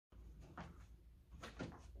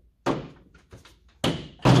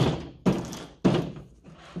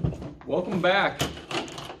Welcome back.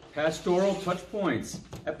 Pastoral Touchpoints,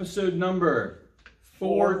 episode number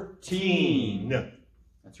 14.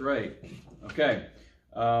 That's right. Okay.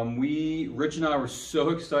 Rich and I were so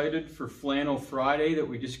excited for Flannel Friday that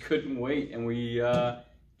we just couldn't wait, and we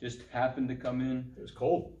just happened to come in. It was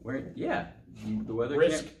cold. The weather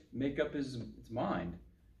can't make up its mind.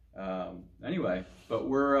 Anyway, but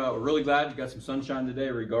we're really glad you got some sunshine today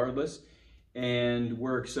regardless, and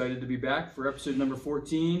we're excited to be back for episode number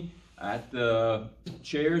 14. At the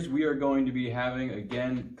chairs, we are going to be having,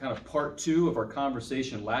 again, kind of part 2 of our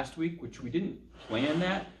conversation last week, which we didn't plan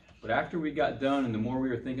that, but after we got done and the more we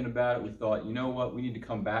were thinking about it, we thought, you know what, we need to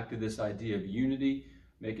come back to this idea of unity,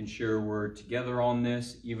 making sure we're together on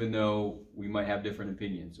this, even though we might have different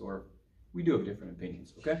opinions, or we do have different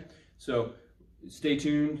opinions, okay? So stay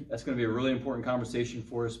tuned. That's going to be a really important conversation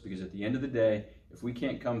for us, because at the end of the day, if we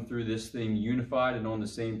can't come through this thing unified and on the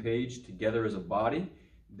same page together as a body,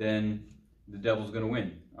 then the devil's going to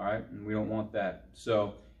win, all right? And we don't want that.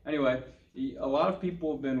 So anyway, a lot of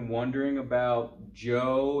people have been wondering about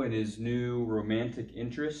Joe and his new romantic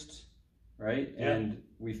interest, right? Yeah. And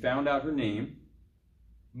we found out her name.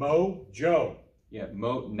 Joe. Yeah,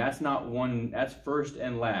 Mo. And that's not one, that's first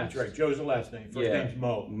and last. That's right. Joe's the last name. First name's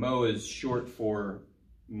Mo. Mo is short for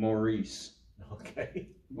Maurice. Okay.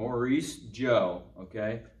 Maurice Joe,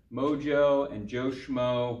 okay? Mojo and Joe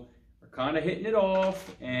Schmo kind of hitting it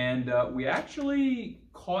off, and we actually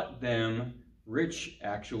caught them, Rich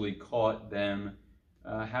actually caught them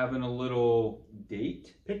having a little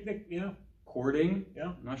date. Picnic, yeah. Courting. Yeah.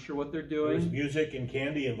 I'm not sure what they're doing. There's music and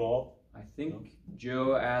candy involved. I think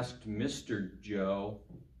Joe asked Mr. Joe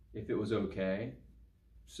if it was okay.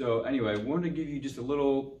 So anyway, I wanted to give you just a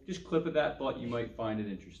little, clip of that, thought you might find it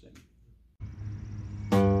interesting.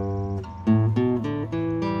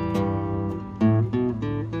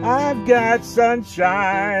 I've got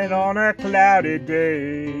sunshine on a cloudy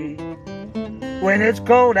day. When it's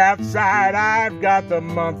cold outside, I've got the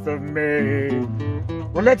month of May.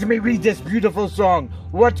 Well, let me read this beautiful song.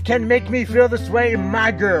 What can make me feel this way? My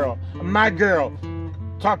girl.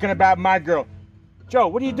 Talking about my girl. Joe,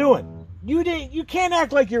 what are you doing? You can't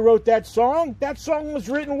act like you wrote that song. That song was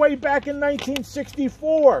written way back in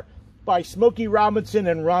 1964 by Smokey Robinson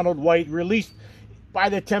and Ronald White, released by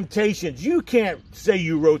the Temptations. You can't say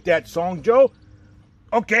you wrote that song, Joe.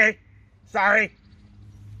 Okay, sorry.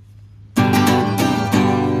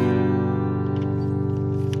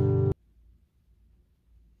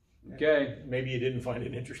 Okay. Maybe you didn't find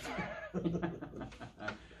it interesting.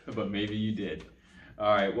 But maybe you did.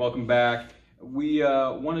 All right, welcome back. We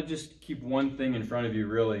want to just keep one thing in front of you,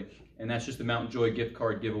 really, and that's just the Mountain Joy gift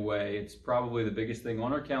card giveaway. It's probably the biggest thing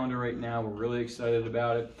on our calendar right now. We're really excited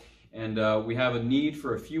about it. And we have a need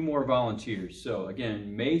for a few more volunteers. So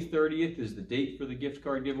again, May 30th is the date for the gift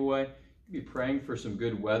card giveaway. Be praying for some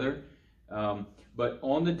good weather. But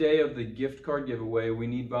on the day of the gift card giveaway, we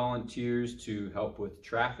need volunteers to help with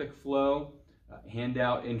traffic flow, hand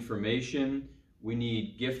out information. We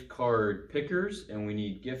need gift card pickers, and we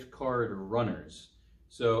need gift card runners.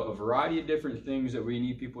 So a variety of different things that we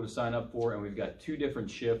need people to sign up for, and we've got 2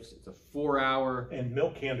 different shifts. It's a 4-hour... And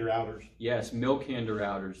milk hander outers. Yes, milk hander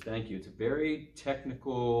outers. Thank you. It's a very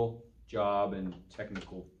technical job and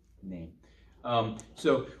technical name.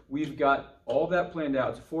 So we've got all that planned out.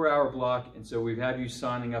 It's a 4-hour block, and so we've had you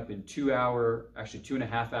signing up in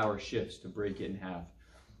 2.5-hour shifts to break it in half.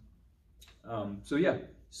 So yeah,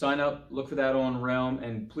 sign up, look for that on Realm,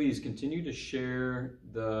 and please continue to share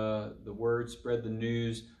the word, spread the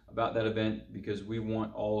news about that event, because we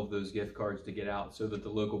want all of those gift cards to get out so that the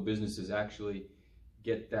local businesses actually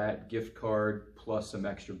get that gift card plus some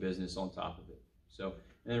extra business on top of it. So,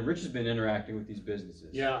 and then Rich has been interacting with these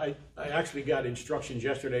businesses. Yeah, I actually got instructions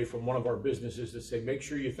yesterday from one of our businesses to say, make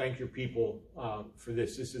sure you thank your people for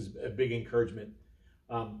this. This is a big encouragement.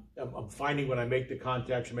 I'm finding when I make the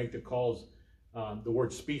contacts or make the calls, the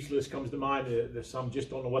word speechless comes to mind. Some just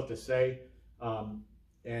don't know what to say,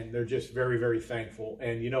 and they're just very, very thankful.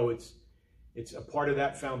 And you know, it's a part of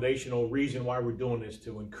that foundational reason why we're doing this,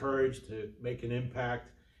 to encourage, to make an impact.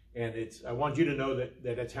 And I want you to know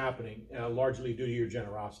that it's happening, largely due to your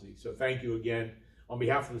generosity. So thank you again. On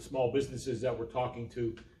behalf of the small businesses that we're talking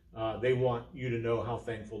to, they want you to know how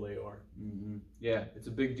thankful they are. Mm-hmm. Yeah, it's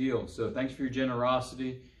a big deal. So thanks for your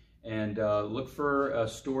generosity. And look for a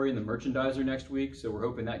story in the Merchandiser next week. So we're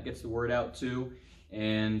hoping that gets the word out too.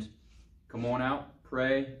 And come on out,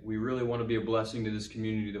 pray. We really want to be a blessing to this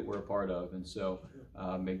community that we're a part of. And so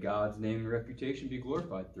may God's name and reputation be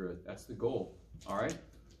glorified through it. That's the goal. All right?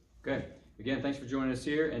 Okay. again, thanks for joining us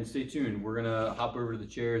here, and stay tuned. We're going to hop over to the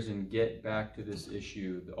chairs and get back to this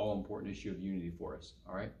issue, the all-important issue of unity for us.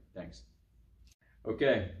 All right? Thanks.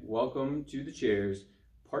 Okay, welcome to the chairs,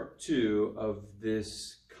 part 2 of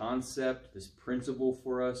this concept, this principle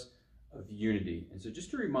for us of unity. And so just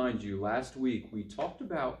to remind you, last week we talked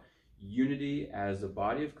about unity as a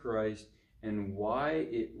body of Christ and why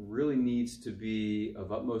it really needs to be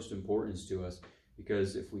of utmost importance to us,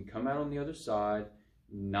 because if we come out on the other side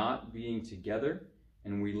not being together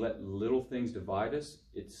and we let little things divide us,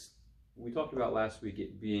 we talked about last week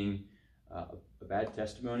it being a bad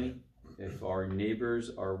testimony. If our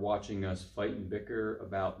neighbors are watching us fight and bicker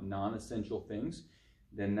about non-essential things,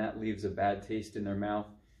 then that leaves a bad taste in their mouth,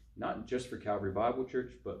 not just for Calvary Bible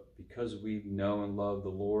Church, but because we know and love the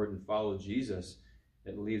Lord and follow Jesus,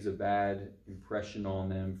 it leaves a bad impression on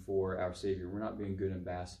them for our Savior. We're not being good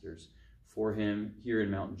ambassadors for Him here in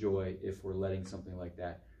Mount Joy if we're letting something like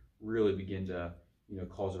that really begin to,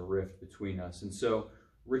 cause a rift between us. And so,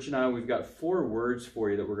 Rich and I, we've got 4 words for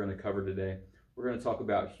you that we're going to cover today. We're going to talk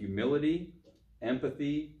about humility,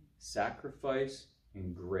 empathy, sacrifice,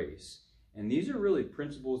 and grace. And these are really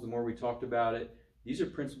principles, the more we talked about it, these are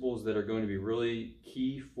principles that are going to be really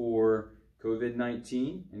key for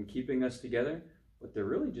COVID-19 and keeping us together, but they're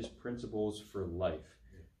really just principles for life.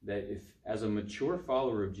 That if, as a mature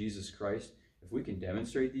follower of Jesus Christ, if we can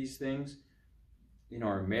demonstrate these things in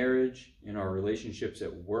our marriage, in our relationships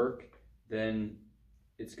at work, then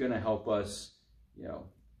it's going to help us,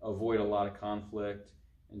 avoid a lot of conflict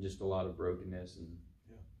and just a lot of brokenness. And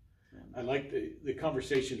I like the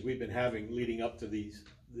conversations we've been having leading up to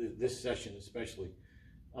this session, especially.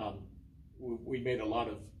 We made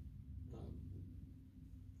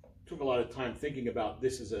took a lot of time thinking about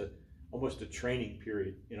this as almost a training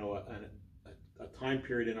period, a time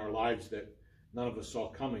period in our lives that none of us saw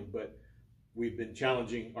coming, but we've been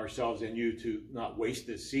challenging ourselves and you to not waste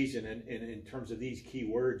this season. And in terms of these key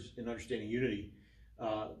words in understanding unity,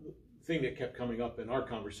 thing that kept coming up in our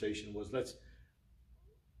conversation was let's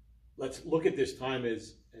look at this time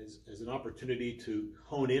as an opportunity to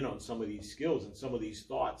hone in on some of these skills and some of these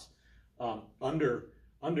thoughts under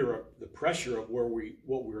the pressure of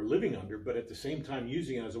what we're living under, but at the same time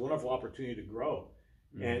using it as a wonderful opportunity to grow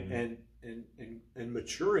and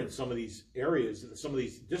mature in some of these areas, some of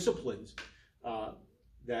these disciplines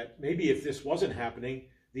that maybe if this wasn't happening,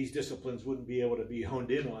 these disciplines wouldn't be able to be honed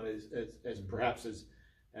in on as perhaps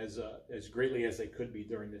as greatly as they could be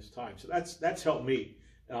during this time. So that's helped me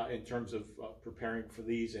in terms of preparing for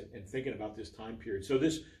these and thinking about this time period. So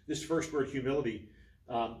this first word, humility,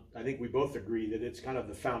 I think we both agree that it's kind of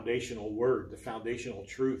the foundational word, the foundational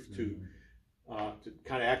truth to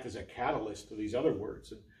kind of act as a catalyst to these other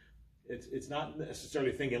words. And it's not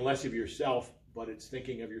necessarily thinking less of yourself, but it's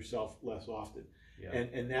thinking of yourself less often. Yeah.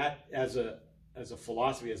 And that as a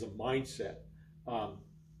philosophy, as a mindset,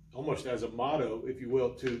 almost as a motto, if you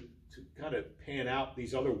will, to kind of pan out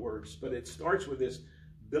these other words. But it starts with this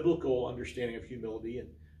biblical understanding of humility. And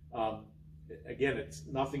again, it's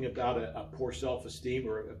nothing about a poor self-esteem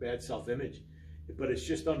or a bad self-image, but it's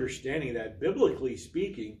just understanding that biblically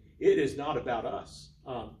speaking, it is not about us.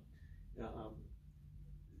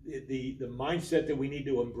 The mindset that we need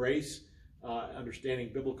to embrace,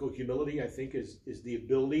 understanding biblical humility, I think is the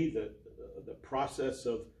ability, the process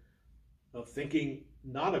of thinking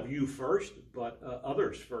not of you first, but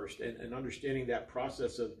others first, and understanding that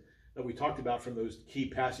process that we talked about from those key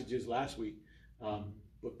passages last week,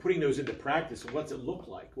 but putting those into practice. And what's it look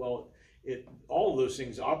like? Well, all of those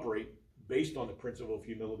things operate based on the principle of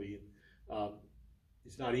humility.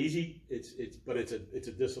 It's not easy. But it's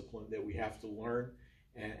a discipline that we have to learn.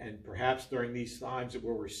 And perhaps during these times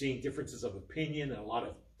where we're seeing differences of opinion and a lot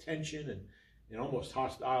of tension and almost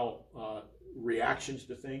hostile reactions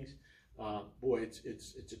to things, boy,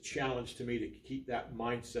 it's a challenge to me to keep that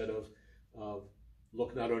mindset of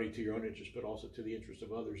look not only to your own interest but also to the interest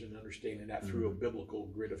of others, and understanding that through a biblical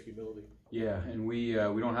grid of humility. Yeah, and we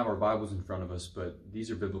don't have our Bibles in front of us, but these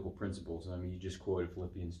are biblical principles. I mean, you just quoted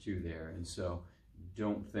Philippians 2 there, and so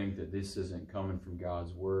don't think that this isn't coming from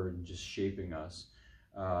God's Word and just shaping us.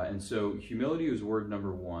 And so humility is word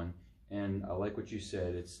number 1, and I like what you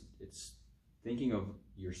said. It's thinking of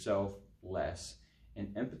yourself less,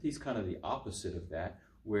 and empathy is kind of the opposite of that,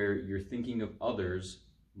 where you're thinking of others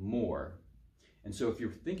more. And so if you're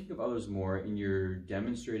thinking of others more and you're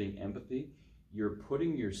demonstrating empathy, you're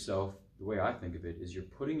putting yourself, the way I think of it, is you're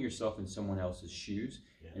putting yourself in someone else's shoes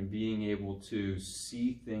and being able to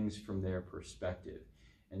see things from their perspective.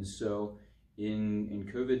 And so in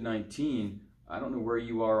COVID-19, I don't know where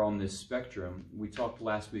you are on this spectrum. We talked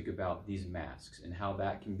last week about these masks and how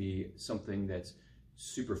that can be something that's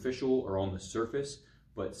superficial or on the surface,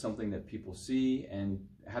 but something that people see and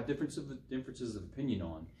have differences of opinion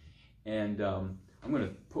on. And I'm going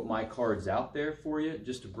to put my cards out there for you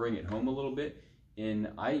just to bring it home a little bit. And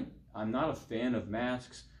I'm not a fan of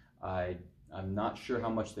masks. I'm not sure how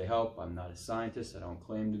much they help. I'm not a scientist. I don't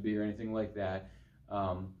claim to be or anything like that.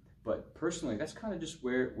 But personally, that's kind of just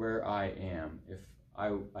where I am. If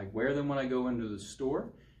I wear them when I go into the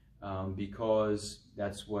store because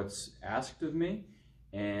that's what's asked of me.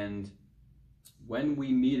 And when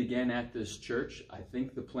we meet again at this church, I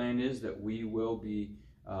think the plan is that we will be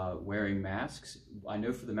wearing masks. I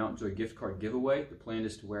know for the Mountain Joy gift card giveaway, the plan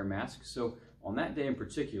is to wear masks. So on that day in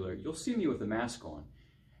particular, you'll see me with a mask on.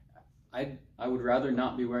 I would rather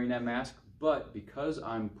not be wearing that mask, but because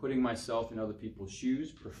I'm putting myself in other people's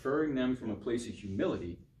shoes, preferring them from a place of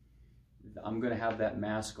humility, I'm going to have that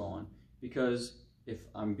mask on. Because if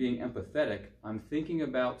I'm being empathetic, I'm thinking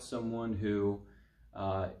about someone who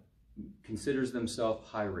considers themselves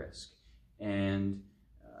high risk and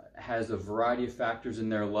has a variety of factors in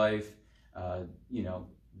their life. You know,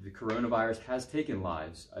 the coronavirus has taken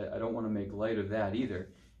lives. I don't want to make light of that either.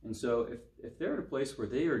 And so if they're at a place where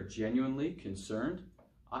they are genuinely concerned,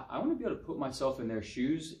 I want to be able to put myself in their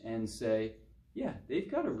shoes and say, yeah, they've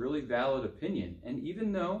got a really valid opinion. And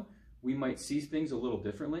even though we might see things a little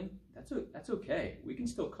differently, that's okay. We can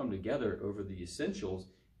still come together over the essentials.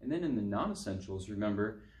 And then in the non-essentials,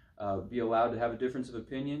 remember, be allowed to have a difference of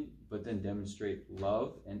opinion, but then demonstrate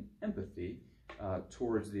love and empathy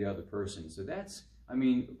towards the other person. So that's, I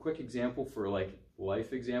mean, a quick example for like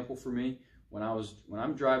life example for me. When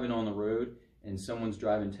I'm driving on the road and someone's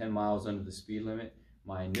driving 10 miles under the speed limit,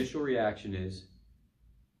 my initial reaction is,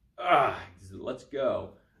 let's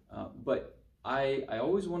go. But I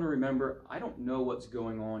always want to remember, I don't know what's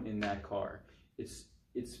going on in that car. It's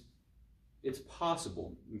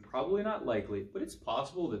possible, probably not likely, but it's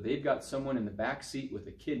possible that they've got someone in the back seat with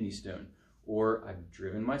a kidney stone, or I've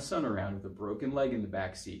driven my son around with a broken leg in the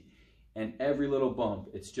back seat, and every little bump,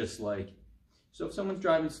 it's just like, so if someone's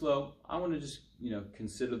driving slow, I want to just,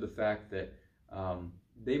 consider the fact that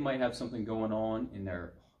they might have something going on in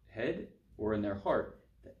their head or in their heart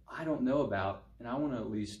that I don't know about, and I want to at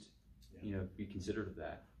least, be considerate of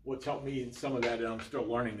that. What's helped me in some of that, and I'm still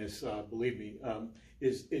learning this, believe me,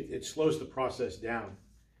 is it slows the process down.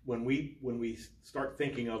 When we start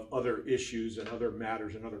thinking of other issues and other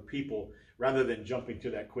matters and other people, rather than jumping to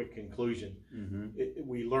that quick conclusion,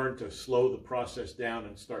 we learn to slow the process down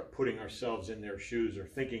and start putting ourselves in their shoes or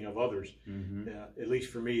thinking of others. At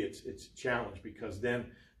least for me, it's a challenge, because then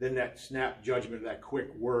that snap judgment, that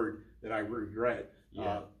quick word that I regret,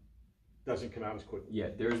 doesn't come out as quickly. Yeah,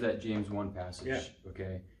 there's that James 1 passage.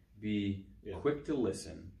 Okay, be quick to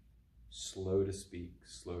listen, slow to speak,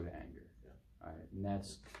 slow to anger. All right, and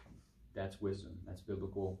that's wisdom. That's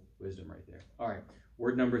biblical wisdom right there. All right,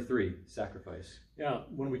 word number 3, sacrifice. Yeah,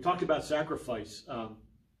 when we talked about sacrifice,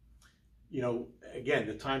 again,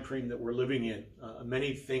 the time frame that we're living in,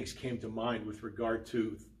 many things came to mind with regard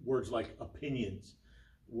to words like opinions,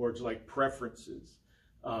 words like preferences.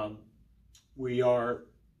 We are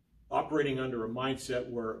operating under a mindset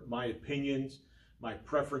where my opinions, my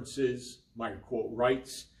preferences, my quote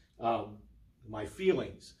rights, my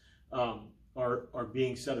feelings are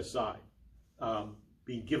being set aside,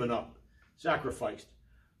 being given up, sacrificed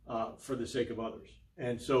for the sake of others.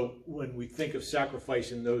 And so when we think of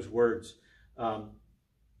sacrifice in those words,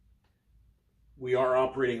 we are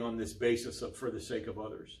operating on this basis of for the sake of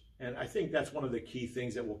others. And I think that's one of the key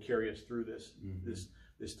things that will carry us through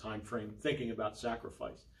this time frame, thinking about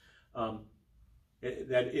sacrifice.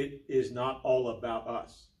 That it is not all about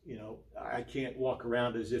us. I can't walk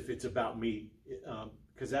around as if it's about me,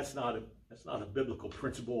 because that's not a biblical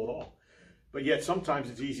principle at all. But yet sometimes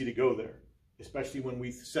it's easy to go there, especially when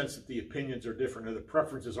we sense that the opinions are different, or the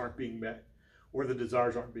preferences aren't being met, or the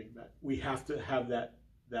desires aren't being met. We have to have that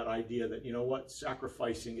idea that,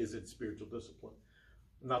 sacrificing is its spiritual discipline.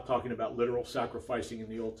 I'm not talking about literal sacrificing in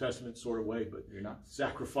the Old Testament sort of way, but you're not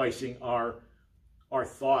sacrificing our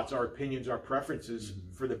thoughts, our opinions, our preferences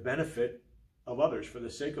for the benefit of others, for the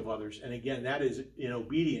sake of others. And again, that is in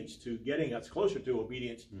obedience to getting us closer to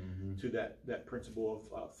obedience to that principle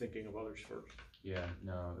of thinking of others first. Yeah,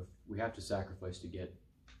 no, we have to sacrifice to get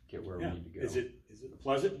where we need to go. Is it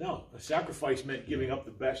pleasant? No. A sacrifice meant giving up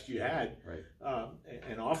the best you had,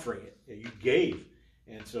 and offering it. You gave,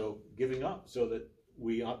 and so giving up so that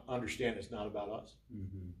we understand it's not about us.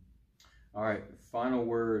 All right, final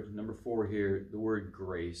word, number 4 here, the word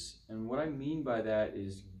grace. And what I mean by that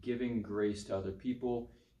is giving grace to other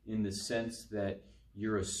people in the sense that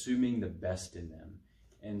you're assuming the best in them.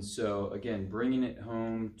 And so, again, bringing it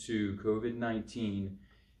home to COVID-19,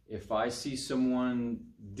 if I see someone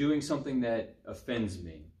doing something that offends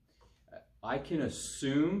me, I can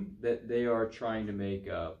assume that they are trying to make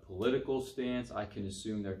a political stance. I can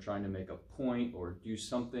assume they're trying to make a point or do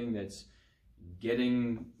something that's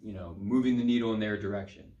getting, moving the needle in their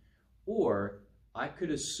direction. Or I could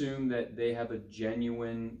assume that they have a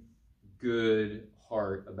genuine, good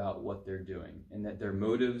heart about what they're doing and that their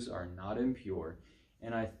motives are not impure.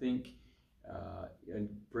 And I think, and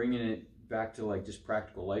bringing it back to like just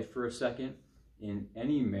practical life for a second, in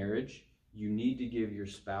any marriage, you need to give your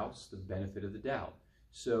spouse the benefit of the doubt.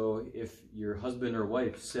 So if your husband or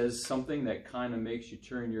wife says something that kind of makes you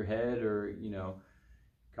turn your head or,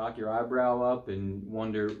 cock your eyebrow up and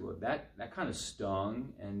wonder, well, that kind of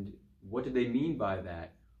stung, and what did they mean by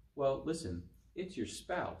that? Well, listen, it's your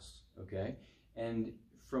spouse, okay? And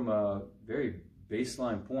from a very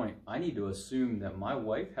baseline point, I need to assume that my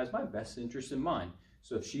wife has my best interest in mind.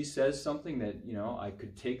 So if she says something that, I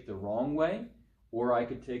could take the wrong way, or I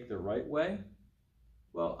could take the right way,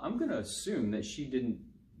 well, I'm going to assume that she didn't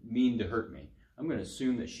mean to hurt me. I'm going to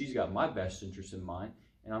assume that she's got my best interest in mind,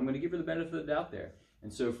 and I'm going to give her the benefit of the doubt there.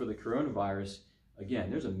 And so for the coronavirus, again,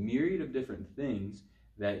 there's a myriad of different things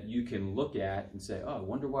that you can look at and say, oh, I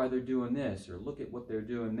wonder why they're doing this, or look at what they're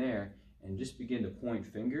doing there, and just begin to point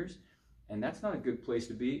fingers. And that's not a good place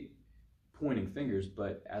to be, pointing fingers,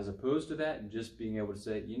 but as opposed to that, and just being able to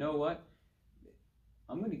say, you know what,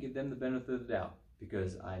 I'm going to give them the benefit of the doubt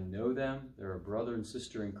because I know them, they're a brother and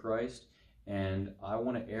sister in Christ, and I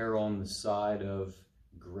want to err on the side of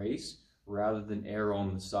grace rather than err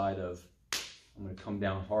on the side of, I'm going to come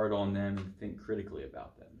down hard on them and think critically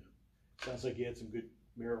about them. Sounds like you had some good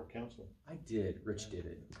marital counseling. I did. Rich did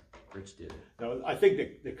it. Rich did it. Now, I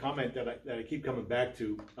think the comment that I keep coming back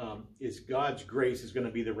to is God's grace is going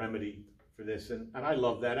to be the remedy for this. And I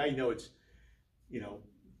love that. I know it's,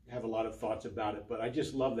 have a lot of thoughts about it, but I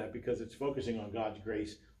just love that because it's focusing on God's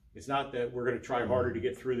grace. It's not that we're going to try harder to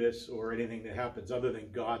get through this or anything that happens other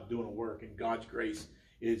than God doing a work, and God's grace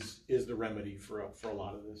is the remedy for a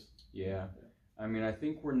lot of this. Yeah. I mean, I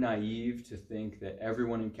think we're naive to think that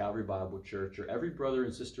everyone in Calvary Bible Church or every brother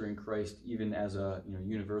and sister in Christ, even as a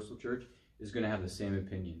universal church, is going to have the same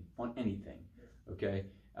opinion on anything. Okay,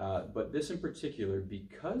 but this in particular,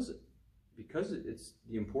 because it's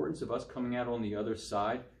the importance of us coming out on the other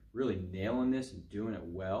side, really nailing this and doing it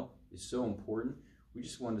well is so important. We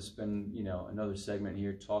just wanted to spend another segment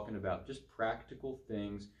here talking about just practical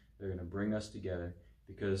things that are going to bring us together.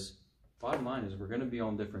 Because bottom line is we're going to be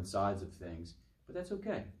on different sides of things. But that's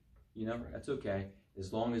okay, that's okay,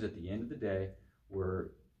 as long as at the end of the day, we're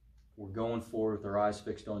going forward with our eyes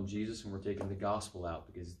fixed on Jesus and we're taking the gospel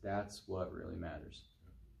out, because that's what really matters.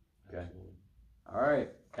 Okay. Absolutely. All right.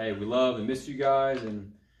 Hey, we love and miss you guys,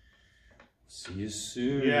 and see you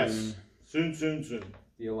soon. Yes, soon.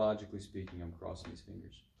 Theologically speaking, I'm crossing these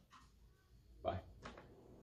fingers.